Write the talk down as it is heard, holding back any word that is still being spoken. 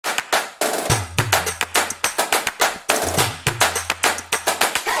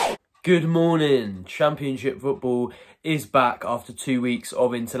Good morning. Championship football is back after 2 weeks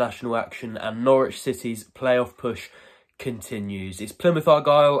of international action and Norwich City's playoff push continues. It's Plymouth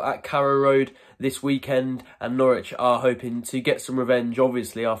Argyle at Carrow Road this weekend and Norwich are hoping to get some revenge,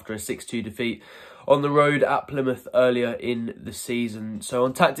 obviously, after a 6-2 defeat on the road at Plymouth earlier in the season. So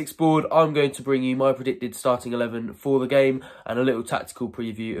on Tactics Board, I'm going to bring you my predicted starting 11 for the game and a little tactical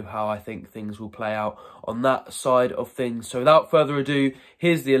preview of how I think things will play out on that side of things. So without further ado,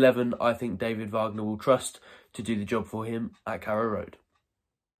 here's the 11 I think David Wagner will trust to do the job for him at Carrow Road.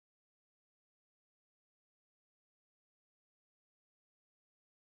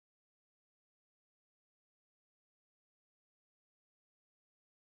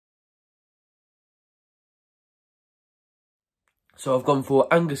 So I've gone for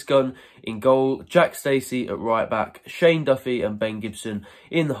Angus Gunn in goal, Jack Stacey at right back, Shane Duffy and Ben Gibson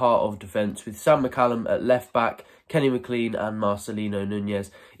in the heart of defence, with Sam McCallum at left back, Kenny McLean and Marcelino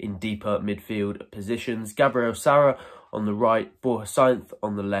Nunez in deeper midfield positions, Gabriel Sara on the right, Borja Sainz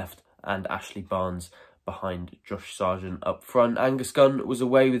on the left and Ashley Barnes behind Josh Sargent up front. Angus Gunn was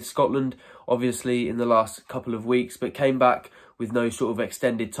away with Scotland, obviously, in the last couple of weeks, but came back with no sort of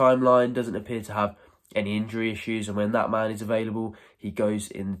extended timeline, doesn't appear to have any injury issues, and when that man is available, he goes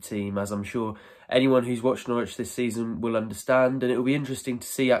in the team, as I'm sure anyone who's watched Norwich this season will understand. And it will be interesting to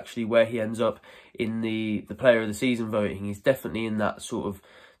see actually where he ends up in the player of the season voting. He's definitely in that sort of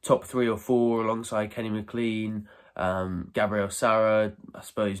top 3 or 4 alongside Kenny McLean, Gabriel Sara, I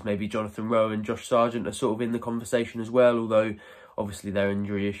suppose maybe Jonathan Rowe and Josh Sargent are sort of in the conversation as well, although obviously their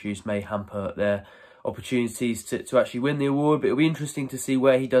injury issues may hamper their opportunities to actually win the award. But it'll be interesting to see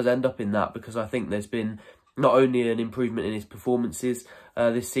where he does end up in that, because I think there's been not only an improvement in his performances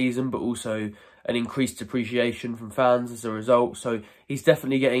this season, but also an increased appreciation from fans as a result. So he's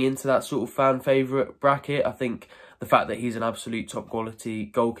definitely getting into that sort of fan favourite bracket. I think the fact that he's an absolute top quality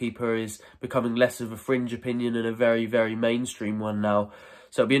goalkeeper is becoming less of a fringe opinion and a very, very mainstream one now.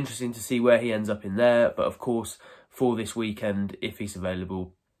 So it'll be interesting to see where he ends up in there. But of course, for this weekend, if he's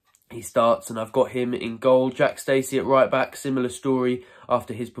available, he starts, and I've got him in goal. Jack Stacey at right back, similar story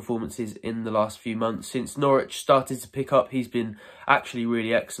after his performances in the last few months. Since Norwich started to pick up, he's been actually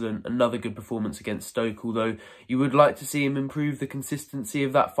really excellent. Another good performance against Stoke, although you would like to see him improve the consistency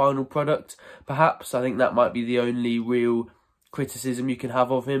of that final product, perhaps. I think that might be the only real criticism you can have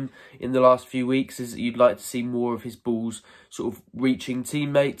of him in the last few weeks, is that you'd like to see more of his balls sort of reaching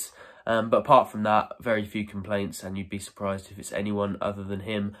teammates. But apart from that, very few complaints, and you'd be surprised if it's anyone other than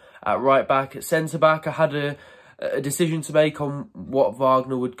him. At right back, at centre back, I had a decision to make on what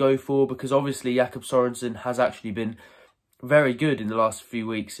Wagner would go for, because obviously Jakob Sorensen has actually been very good in the last few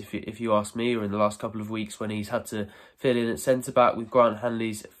weeks, if you ask me, or in the last couple of weeks when he's had to fill in at centre back with Grant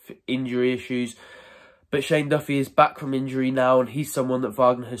Hanley's injury issues. But Shane Duffy is back from injury now, and he's someone that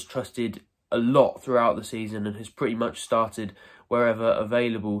Wagner has trusted a lot throughout the season and has pretty much started wherever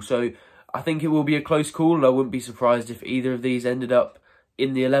available. So I think it will be a close call, and I wouldn't be surprised if either of these ended up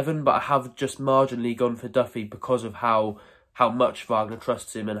in the 11, but I have just marginally gone for Duffy because of how much Wagner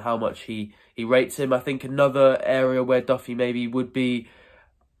trusts him and how much he rates him. I think another area where Duffy maybe would be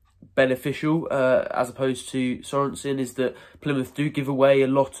beneficial as opposed to Sorensen is that Plymouth do give away a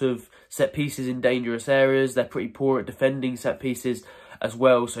lot of set pieces in dangerous areas. They're pretty poor at defending set pieces as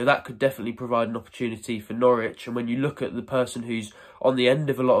well, so that could definitely provide an opportunity for Norwich. And when you look at the person who's on the end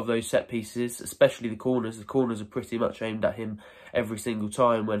of a lot of those set pieces, especially the corners are pretty much aimed at him every single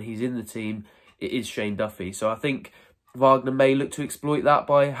time when he's in the team. It is Shane Duffy. So I think Wagner may look to exploit that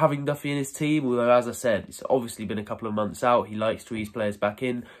by having Duffy in his team, although, as I said, it's obviously been a couple of months out. He likes to ease players back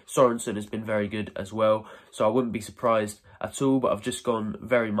in. Sorensen has been very good as well, so I wouldn't be surprised at all, but I've just gone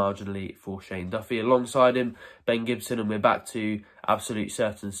very marginally for Shane Duffy. Alongside him, Ben Gibson, and we're back to absolute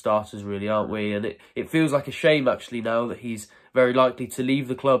certain starters, really, aren't we? And it feels like a shame, actually, now that he's very likely to leave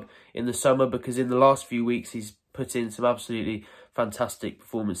the club in the summer, because in the last few weeks he's put in some absolutely fantastic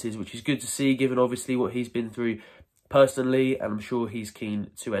performances, which is good to see, given obviously what he's been through personally, and I'm sure he's keen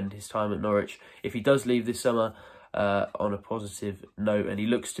to end his time at Norwich if he does leave this summer on a positive note, and he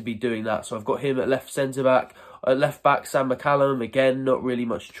looks to be doing that. So I've got him at left centre back. At left back, Sam McCallum, again, not really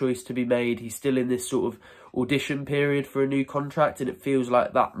much choice to be made. He's still in this sort of audition period for a new contract, and it feels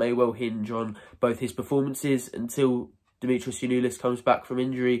like that may well hinge on both his performances until Dimitris Giannoulis comes back from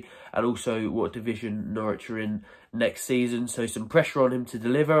injury, and also what division Norwich are in next season. So some pressure on him to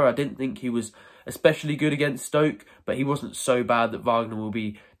deliver. I didn't think he was especially good against Stoke, but he wasn't so bad that Wagner will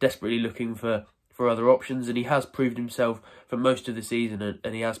be desperately looking for other options, and he has proved himself for most of the season,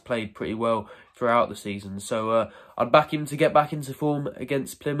 and he has played pretty well throughout the season. So I'd back him to get back into form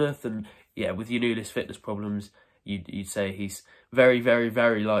against Plymouth, and yeah, with Giannoulis' fitness problems, you'd say he's very, very,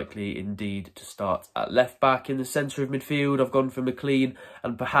 very likely indeed to start at left back. In the centre of midfield, I've gone for McLean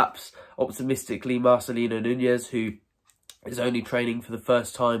and perhaps optimistically Marcelino Nunez, who is only training for the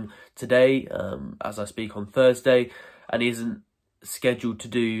first time today, as I speak on Thursday, and isn't scheduled to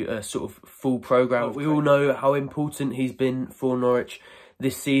do a sort of full programme. We all know how important he's been for Norwich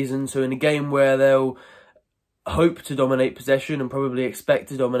this season, so in a game where they'll hope to dominate possession and probably expect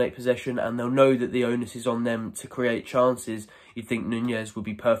to dominate possession, and they'll know that the onus is on them to create chances, you'd think Nunez would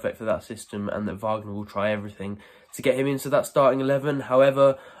be perfect for that system and that Wagner will try everything to get him into that starting 11.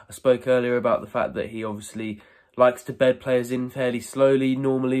 However, I spoke earlier about the fact that he obviously likes to bed players in fairly slowly,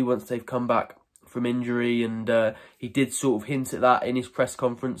 normally once they've come back from injury, and he did sort of hint at that in his press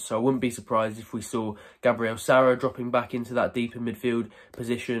conference, so I wouldn't be surprised if we saw Gabriel Sara dropping back into that deeper midfield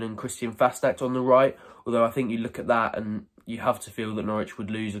position and Christian Fastact on the right, although I think you look at that and you have to feel that Norwich would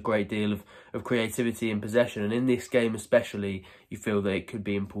lose a great deal of creativity in possession, and in this game especially you feel that it could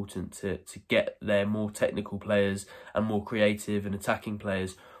be important to get their more technical players and more creative and attacking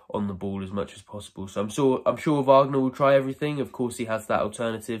players on the ball as much as possible. So I'm sure Wagner will try everything. Of course he has that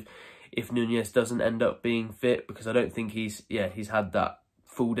alternative if Nunez doesn't end up being fit, because I don't think he's had that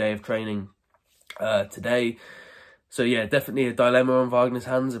full day of training today. So yeah, definitely a dilemma on Wagner's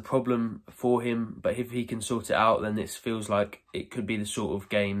hands, a problem for him, but if he can sort it out, then this feels like it could be the sort of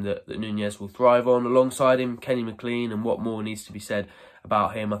game that Nunez will thrive on. Alongside him, Kenny McLean, and what more needs to be said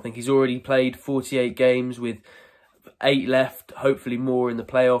about him. I think he's already played 48 games with 8 left, hopefully more in the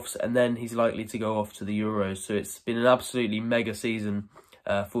playoffs, and then he's likely to go off to the Euros. So it's been an absolutely mega season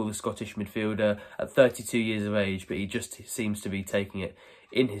for the Scottish midfielder at 32 years of age, but he just seems to be taking it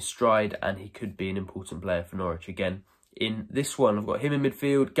in his stride, and he could be an important player for Norwich again. In this one, I've got him in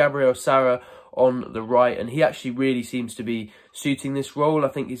midfield, Gabriel Sara on the right, and he actually really seems to be suiting this role. I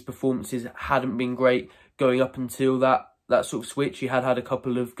think his performances hadn't been great going up until that sort of switch. He had a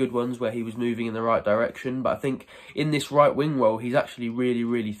couple of good ones where he was moving in the right direction, but I think in this right wing role, he's actually really,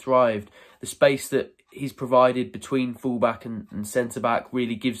 really thrived. The space that he's provided between fullback and centre-back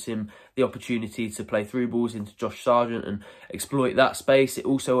really gives him the opportunity to play through balls into Josh Sargent and exploit that space. It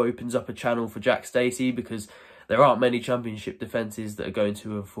also opens up a channel for Jack Stacey, because there aren't many Championship defences that are going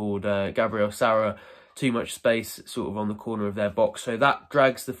to afford Gabriel Sara too much space sort of on the corner of their box. So that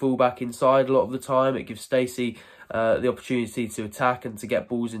drags the fullback inside a lot of the time. It gives Stacey the opportunity to attack and to get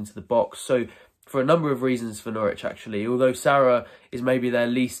balls into the box. So for a number of reasons for Norwich, actually, although Sara is maybe their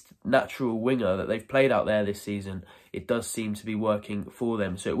least natural winger that they've played out there this season, it does seem to be working for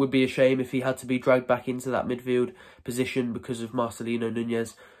them. So it would be a shame if he had to be dragged back into that midfield position because of Marcelino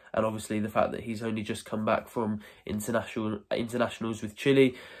Nunez, and obviously the fact that he's only just come back from internationals with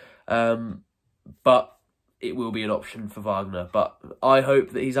Chile. But it will be an option for Wagner. But I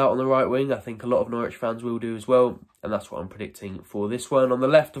hope that he's out on the right wing. I think a lot of Norwich fans will do as well, and that's what I'm predicting for this one. On the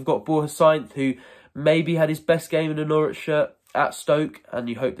left, I've got Borja Sainz, who maybe had his best game in a Norwich shirt at Stoke, and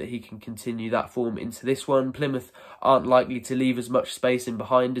you hope that he can continue that form into this one. Plymouth aren't likely to leave as much space in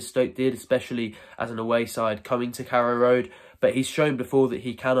behind as Stoke did, especially as an away side coming to Carrow Road, but he's shown before that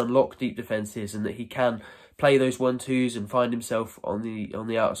he can unlock deep defences and that he can play those 1-2s and find himself on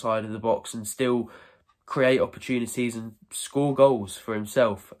the outside of the box and still create opportunities and score goals for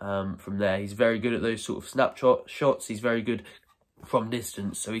himself from there. He's very good at those sort of snapshot shots. He's very good from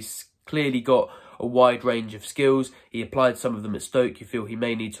distance. So he's clearly got a wide range of skills. He applied some of them at Stoke. You feel he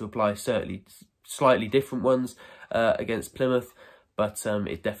may need to apply certainly slightly different ones against Plymouth. But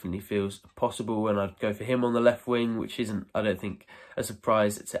it definitely feels possible, and I'd go for him on the left wing, which isn't, I don't think, a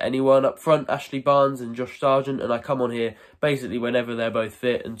surprise to anyone. Up front, Ashley Barnes and Josh Sargent, and I come on here basically whenever they're both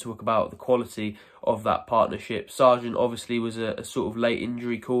fit and talk about the quality of that partnership. Sargent obviously was a sort of late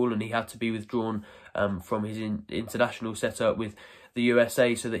injury call, and he had to be withdrawn from his international setup with the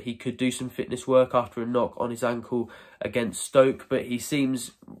USA so that he could do some fitness work after a knock on his ankle against Stoke, but he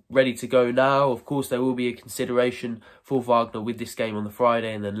seems ready to go now. Of course, there will be a consideration for Wagner with this game on the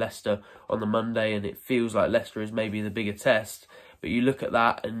Friday and then Leicester on the Monday, and it feels like Leicester is maybe the bigger test. But you look at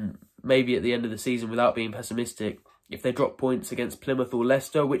that, and maybe at the end of the season, without being pessimistic, if they drop points against Plymouth or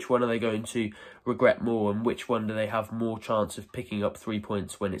Leicester, which one are they going to regret more, and which one do they have more chance of picking up 3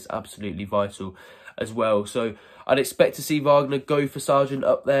 points when it's absolutely vital as well? So I'd expect to see Wagner go for Sargent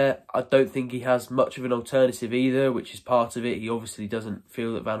up there. I don't think he has much of an alternative either, which is part of it. He obviously doesn't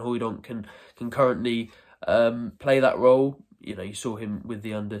feel that Van Hooijdonk can currently play that role. You know, you saw him with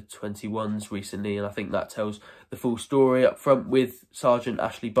the under-21s recently, and I think that tells the full story. Up front with Sargent,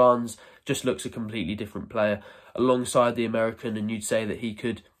 Ashley Barnes just looks a completely different player alongside the American, and you'd say that he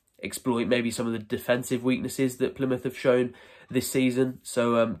could exploit maybe some of the defensive weaknesses that Plymouth have shown this season.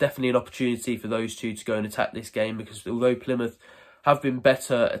 So definitely an opportunity for those two to go and attack this game, because although Plymouth have been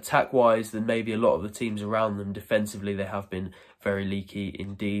better attack-wise than maybe a lot of the teams around them, defensively they have been very leaky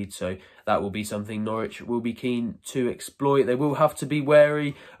indeed. So that will be something Norwich will be keen to exploit. They will have to be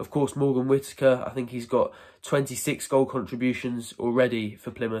wary. Of course, Morgan Whittaker, I think he's got 26 goal contributions already for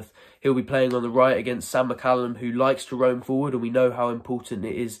Plymouth. He'll be playing on the right against Sam McCallum, who likes to roam forward, and we know how important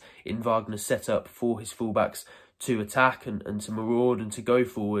it is in Wagner's setup for his fullbacks to attack and to maraud and to go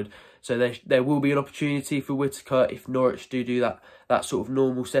forward. So there will be an opportunity for Whittaker if Norwich do that sort of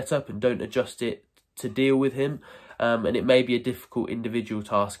normal setup and don't adjust it to deal with him. And it may be a difficult individual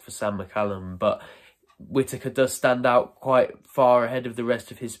task for Sam McCallum, but Whittaker does stand out quite far ahead of the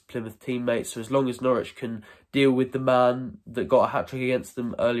rest of his Plymouth teammates. So as long as Norwich can deal with the man that got a hat-trick against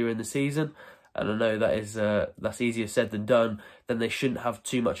them earlier in the season, and I know that is that's easier said than done, then they shouldn't have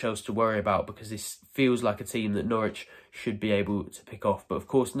too much else to worry about, because this feels like a team that Norwich should be able to pick off. But of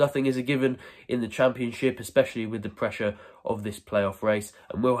course, nothing is a given in the Championship, especially with the pressure of this playoff race,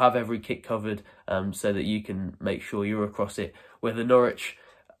 and we'll have every kick covered so that you can make sure you're across it. Whether Norwich,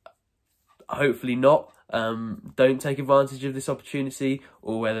 hopefully not, don't take advantage of this opportunity,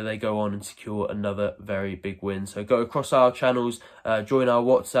 or whether they go on and secure another very big win. So go across our channels, join our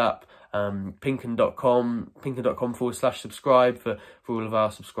WhatsApp, pinken.com/subscribe for all of our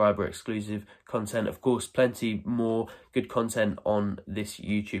subscriber exclusive content. Of course, plenty more good content on this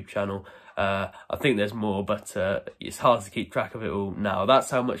YouTube channel. I think there's more, but it's hard to keep track of it all now.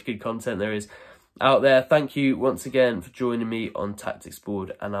 That's how much good content there is out there. Thank you once again for joining me on Tactics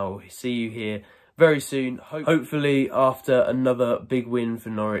Board, and I'll see you here very soon, hopefully after another big win for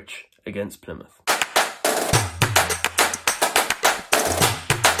Norwich against Plymouth.